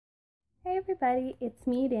Hey everybody, it's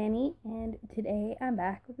me, Danny, and today I'm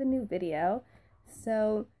back with a new video.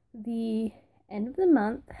 So, the end of the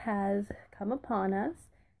month has come upon us,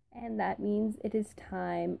 and that means it is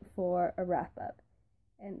time for a wrap-up.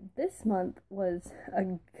 And this month was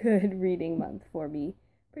a good reading month for me,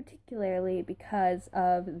 particularly because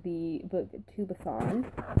of the booktubeathon.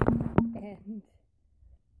 And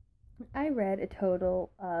I read a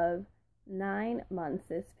total of 9 months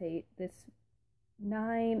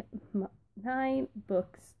nine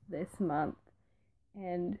books this month,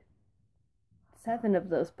 and 7 of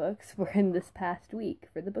those books were in this past week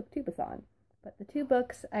for the booktubeathon. But the 2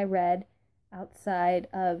 books I read outside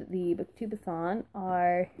of the booktubeathon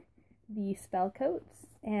are the Spellcoats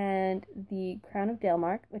and the Crown of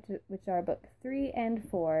Dalemark, which are book 3 and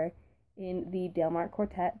 4 in the Dalemark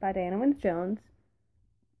Quartet by Diana Wynne-Jones.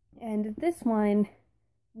 And this one,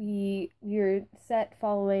 we're set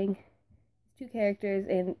following 2 characters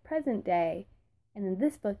in present day, and then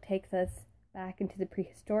this book takes us back into the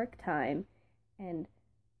prehistoric time, and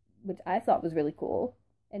which I thought was really cool.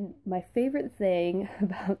 And my favorite thing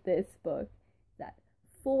about this book is that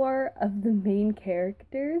 4 of the main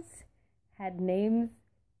characters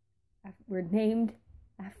were named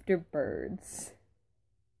after birds,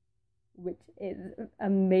 which is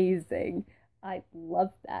amazing. I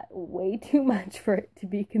love that way too much for it to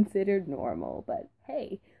be considered normal, but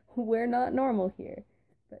hey, we're not normal here.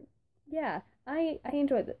 But yeah, I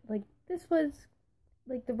enjoyed it. Like, this was,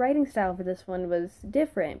 like, the writing style for this one was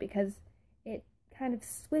different because it kind of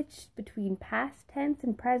switched between past tense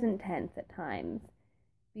and present tense at times,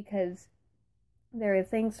 because there are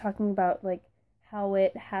things talking about, like, how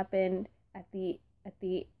it happened at the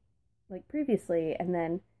like, previously, and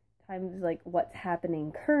then times, like, what's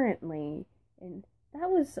happening currently, and that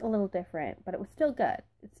was a little different, but it was still good.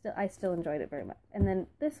 I still enjoyed it very much. And then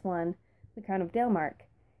this one, The Crown of Dalemark,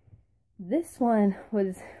 this one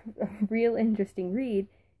was a real interesting read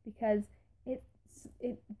because it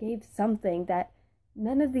gave something that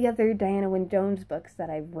none of the other Diana Wynne-Jones books that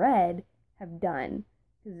I've read have done.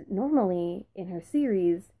 Because normally in her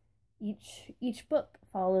series, each book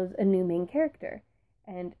follows a new main character,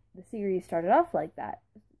 and the series started off like that.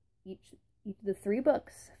 Each of the 3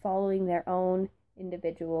 books following their own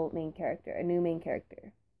individual main character, a new main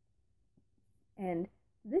character. And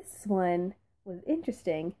this one was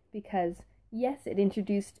interesting because, yes, it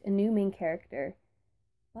introduced a new main character,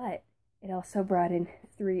 but it also brought in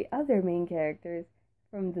 3 other main characters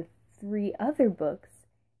from the 3 other books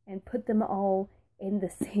and put them all in the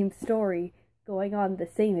same story, going on the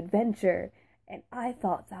same adventure. And I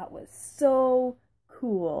thought that was so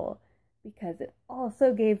cool, because it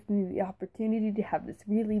also gave me the opportunity to have this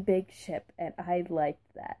really big ship, and I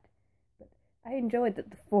liked that. But I enjoyed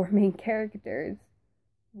that the 4 main characters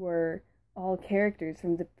were all characters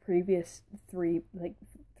from the previous 3, like,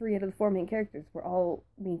 3 out of the 4 main characters were all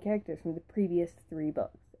main characters from the previous 3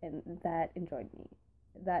 books, and that enjoyed me.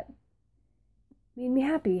 That made me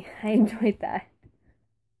happy. I enjoyed that.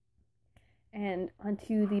 And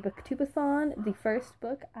onto the booktubeathon, the first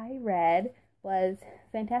book I read was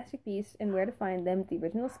Fantastic Beasts and Where to Find Them, the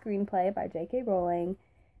original screenplay by J.K. Rowling.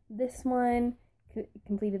 This one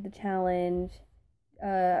completed the challenge,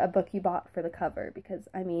 a book you bought for the cover, because,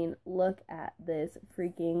 I mean, look at this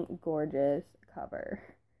freaking gorgeous cover.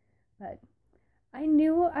 But I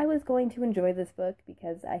knew I was going to enjoy this book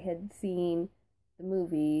because I had seen the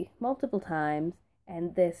movie multiple times,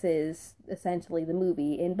 and this is essentially the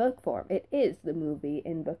movie in book form. It is the movie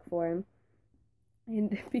in book form.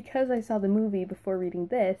 And because I saw the movie before reading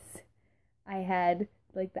this, I had,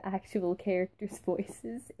 like, the actual characters'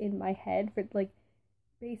 voices in my head for, like,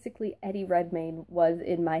 basically Eddie Redmayne was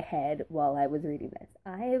in my head while I was reading this.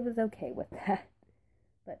 I was okay with that.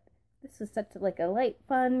 But this was such, like, a light,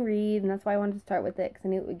 fun read, and that's why I wanted to start with it, because I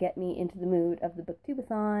knew it would get me into the mood of the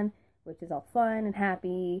booktubeathon, which is all fun and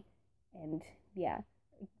happy, and yeah,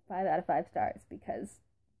 5 out of 5 stars, because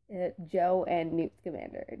Joe and Newt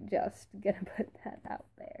Scamander. Just gonna put that out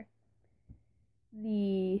there.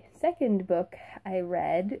 The second book I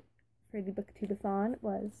read for the booktubeathon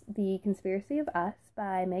was The Conspiracy of Us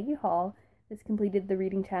by Maggie Hall. This completed the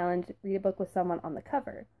reading challenge, read a book with someone on the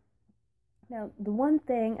cover. Now, the one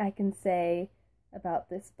thing I can say about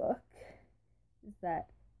this book is that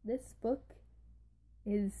this book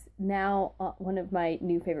is now one of my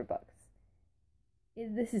new favorite books.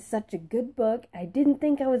 This is such a good book. I didn't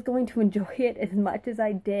think I was going to enjoy it as much as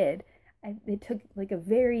I did. It took, like, a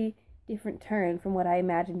very different turn from what I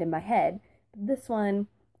imagined in my head. But this one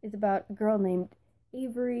is about a girl named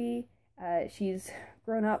Avery. She's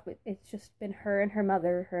grown up. It's just been her and her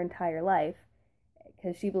mother her entire life,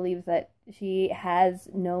 because she believes that she has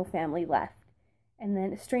no family left. And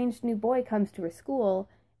then a strange new boy comes to her school,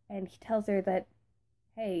 and he tells her that,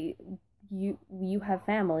 hey, you have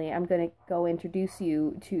family. I'm going to go introduce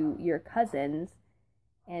you to your cousins.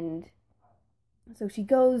 And so she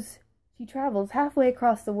travels halfway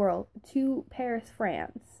across the world to Paris,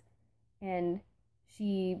 France. And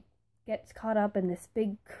she gets caught up in this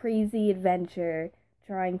big, crazy adventure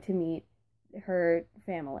trying to meet her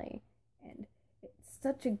family. And it's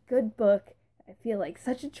such a good book. I feel like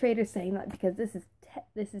such a traitor saying that, because this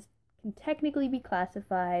can technically be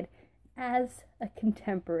classified as a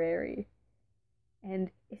contemporary.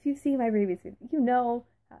 And if you've seen my previous video, you know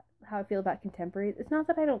how I feel about contemporaries. It's not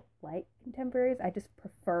that I don't like contemporaries, I just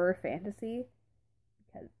prefer fantasy,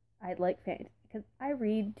 because I like fantasy because I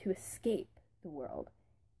read to escape the world,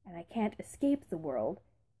 and I can't escape the world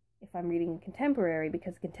if I'm reading contemporary,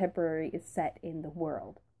 because contemporary is set in the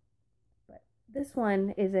world. But this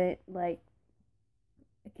one isn't like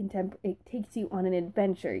a contemporary. It takes you on an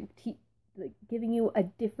adventure, like giving you a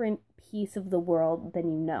different piece of the world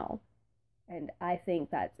than you know. And I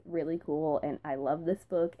think that's really cool, and I love this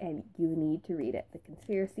book, and you need to read it. The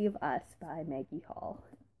Conspiracy of Us by Maggie Hall.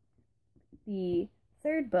 The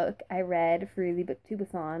third book I read for the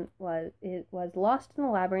Booktubeathon was Lost in the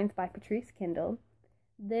Labyrinth by Patrice Kindle.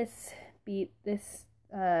 This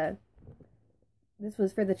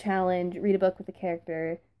was for the challenge, read a book with a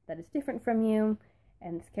character that is different from you,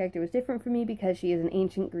 and this character was different from me because she is an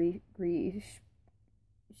ancient Greek.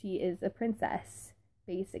 She is a princess,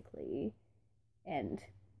 basically. And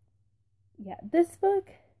yeah, this book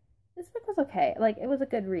was okay. Like, it was a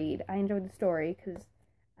good read. I enjoyed the story because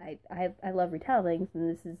I love retellings, and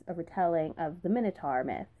this is a retelling of the Minotaur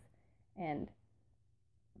myth. And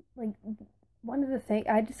like, one of the things,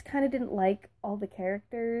 I just kind of didn't like all the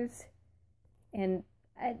characters, and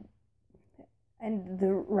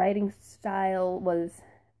the writing style was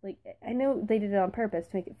like, I know they did it on purpose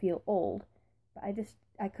to make it feel old, but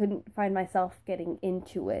I couldn't find myself getting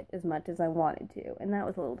into it as much as I wanted to, and that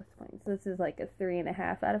was a little disappointing. So this is like a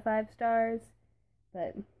 3.5 out of 5 stars,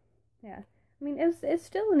 but yeah, I mean, it's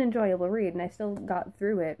still an enjoyable read, and I still got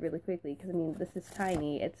through it really quickly, because I mean, this is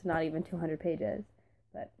tiny, it's not even 200 pages,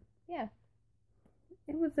 but yeah,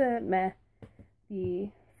 it was a meh.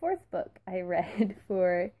 The fourth book I read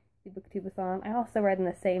for the Booktubeathon, I also read in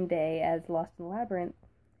the same day as Lost in the Labyrinth,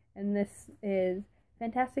 and this is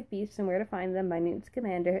Fantastic Beasts and Where to Find Them by Newt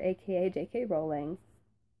Scamander, aka J.K. Rowling.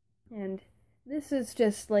 And this is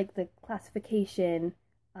just like the classification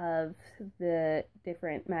of the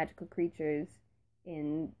different magical creatures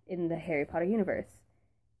in the Harry Potter universe.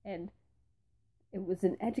 And it was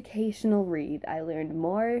an educational read. I learned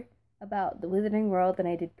more about the Wizarding World than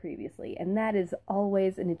I did previously, and that is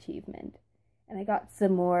always an achievement. And I got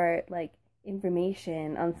some more like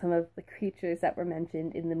information on some of the creatures that were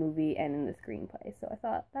mentioned in the movie and in the screenplay, so I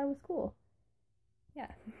thought that was cool. Yeah.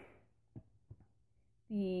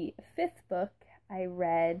 The fifth book I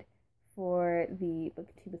read for the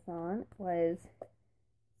Booktubeathon was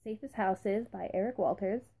Safest Houses by Eric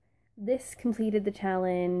Walters. This completed the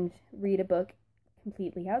challenge, read a book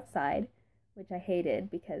completely outside, which I hated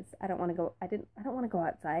because I don't want to go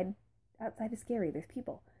outside. Outside is scary, there's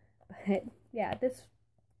people. But yeah, this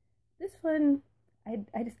one,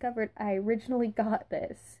 I discovered I originally got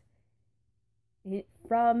this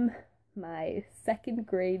from my second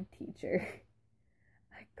grade teacher.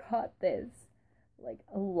 I got this like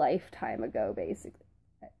a lifetime ago, basically.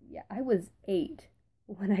 Yeah, I was 8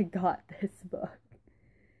 when I got this book.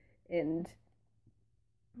 And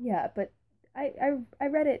yeah, but I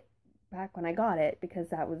read it back when I got it, because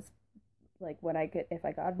that was like when if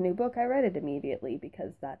I got a new book, I read it immediately,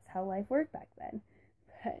 because that's how life worked back then.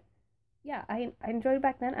 But yeah, I enjoyed it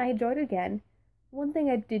back then. I enjoyed it again. One thing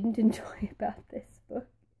I didn't enjoy about this book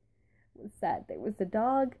was that there was a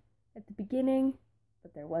dog at the beginning,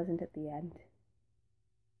 but there wasn't at the end.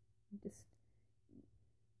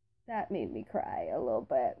 That made me cry a little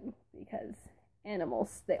bit, because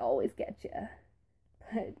animals, they always get you.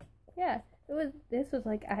 But yeah, this was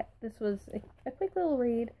a quick little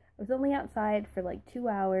read. I was only outside for like 2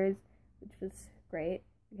 hours, which was great,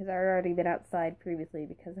 because I had already been outside previously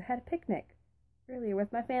because I had a picnic earlier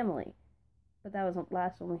with my family. But that was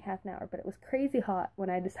last only half an hour. But it was crazy hot when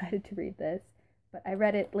I decided to read this. But I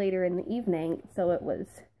read it later in the evening, so it was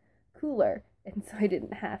cooler, and so I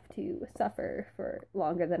didn't have to suffer for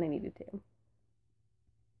longer than I needed to.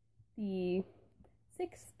 The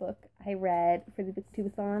sixth book I read for the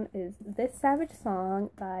Booktubeathon is This Savage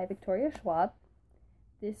Song by Victoria Schwab.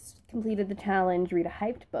 This completed the challenge, read a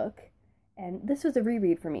hyped book, and this was a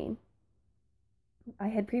reread for me. I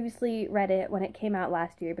had previously read it when it came out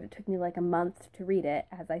last year, but it took me like a month to read it,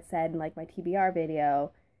 as I said in like my TBR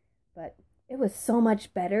video. But it was so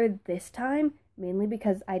much better this time, mainly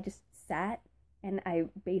because I just sat and I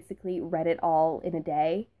basically read it all in a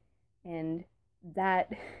day, and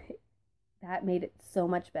that that made it so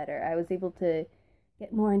much better. I was able to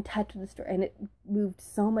get more in touch with the story, and it moved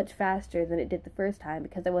so much faster than it did the first time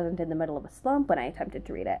because I wasn't in the middle of a slump when I attempted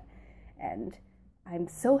to read it. And I'm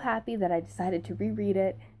so happy that I decided to reread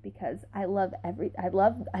it because I love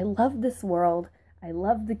this world. I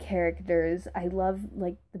love the characters. I love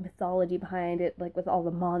like the mythology behind it, like with all the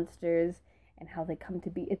monsters and how they come to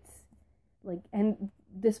be. It's like, and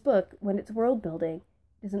this book, when it's world building,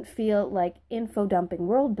 doesn't feel like info dumping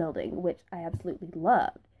world building, which I absolutely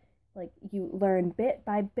loved. Like, you learn bit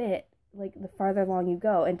by bit, like the farther along you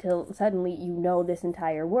go, until suddenly you know this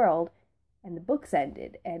entire world and the book's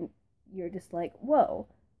ended, and you're just like, whoa,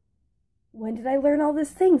 when did I learn all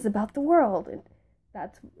these things about the world? And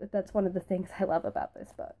that's one of the things I love about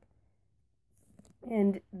this book.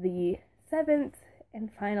 And the seventh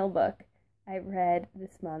and final book I read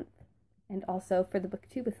this month, and also for the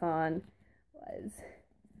Booktubeathon, was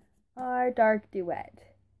Our Dark Duet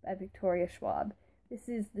by Victoria Schwab. This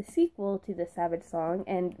is the sequel to The Savage Song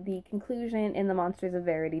and the conclusion in the Monsters of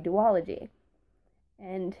Verity duology.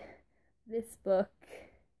 And this book,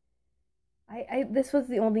 this was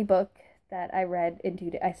the only book that I read in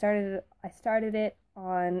 2 days. I started it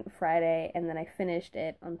on Friday, and then I finished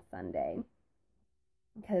it on Sunday.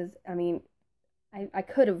 Because, I mean, I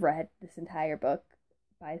could have read this entire book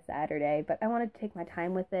by Saturday, but I wanted to take my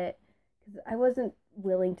time with it because I wasn't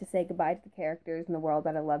willing to say goodbye to the characters in the world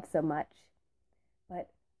that I love so much. But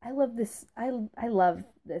I love this. I love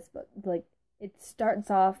this book. Like, it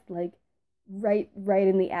starts off like right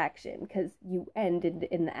in the action, because you end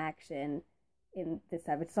in the action in The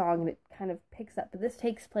Savage Song, and it kind of picks up. But this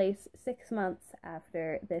takes place 6 months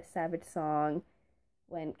after This Savage Song,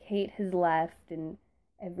 when Kate has left and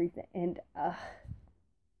everything, and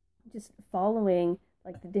just following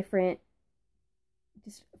like the different,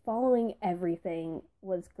 just following everything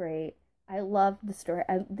was great. I loved the story.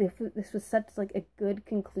 This was such like a good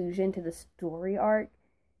conclusion to the story arc,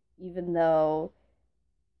 even though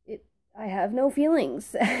I have no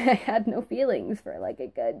feelings. I had no feelings for like a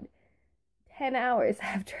good 10 hours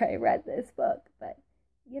after I read this book, but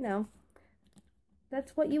you know,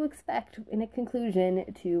 that's what you expect in a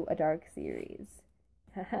conclusion to a dark series.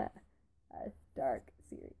 A dark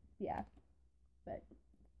series, yeah. But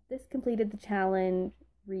this completed the challenge,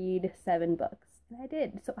 read 7 books. And I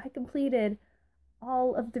did. So I completed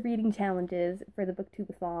all of the reading challenges for the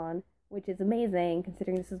Booktubeathon, which is amazing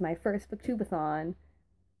considering this is my first Booktubeathon.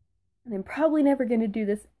 And I'm probably never going to do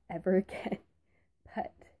this ever again.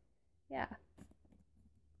 But, yeah.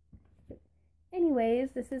 Anyways,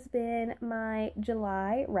 this has been my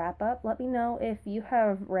July wrap-up. Let me know if you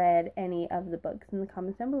have read any of the books in the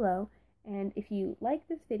comments down below. And if you like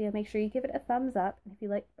this video, make sure you give it a thumbs up. And if you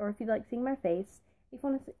like seeing my face, if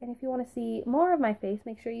you want to see more of my face,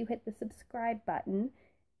 make sure you hit the subscribe button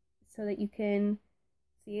so that you can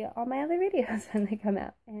see all my other videos when they come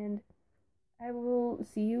out. And I will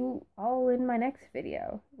see you all in my next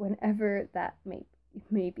video, whenever that may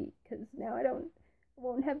be, because now I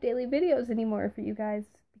won't have daily videos anymore for you guys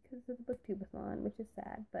because of the Booktubeathon, which is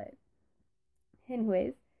sad. But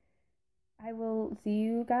anyways, I will see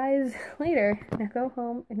you guys later. Now go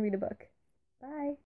home and read a book. Bye.